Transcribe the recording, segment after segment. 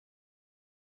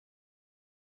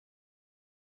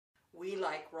We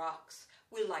like rocks.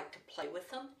 We like to play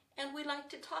with them, and we like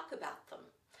to talk about them.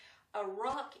 A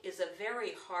rock is a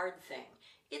very hard thing.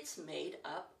 It's made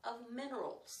up of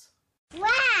minerals.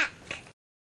 Black!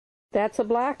 That's a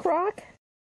black rock?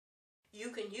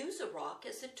 You can use a rock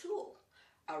as a tool.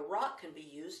 A rock can be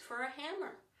used for a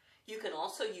hammer. You can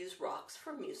also use rocks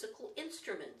for musical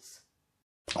instruments.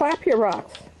 Clap your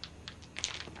rocks.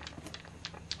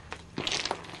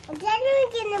 Is that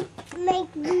gonna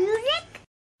make music?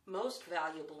 Most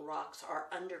valuable rocks are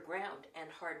underground and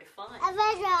hard to find. A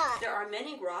red rock. There are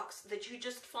many rocks that you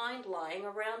just find lying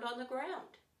around on the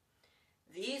ground.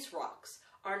 These rocks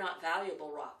are not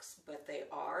valuable rocks, but they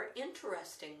are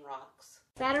interesting rocks.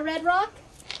 Is that a red rock?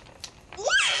 Yeah!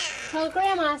 Tell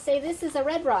Grandma, say this is a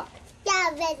red rock.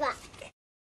 Yeah, red rock.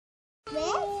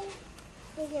 Red?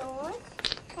 This is orange.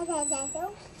 This is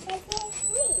yellow. This is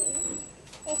green.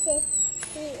 This is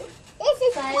blue. This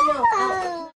is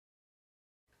purple.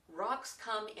 Rocks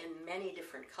come in many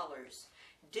different colors.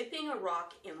 Dipping a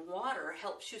rock in water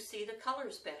helps you see the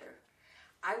colors better.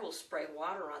 I will spray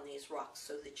water on these rocks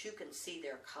so that you can see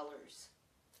their colors.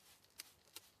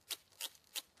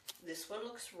 This one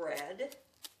looks red,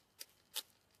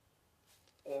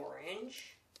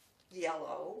 orange,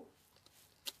 yellow,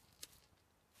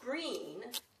 green,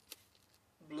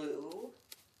 blue,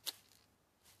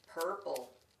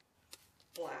 purple,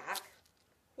 black,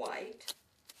 white,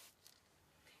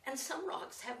 and some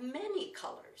rocks have many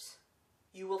colors.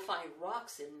 You will find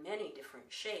rocks in many different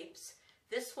shapes.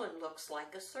 This one looks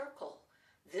like a circle.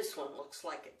 This one looks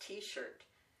like a t-shirt.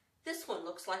 This one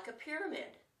looks like a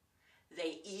pyramid.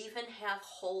 They even have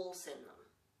holes in them.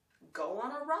 Go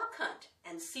on a rock hunt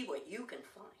and see what you can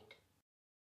find.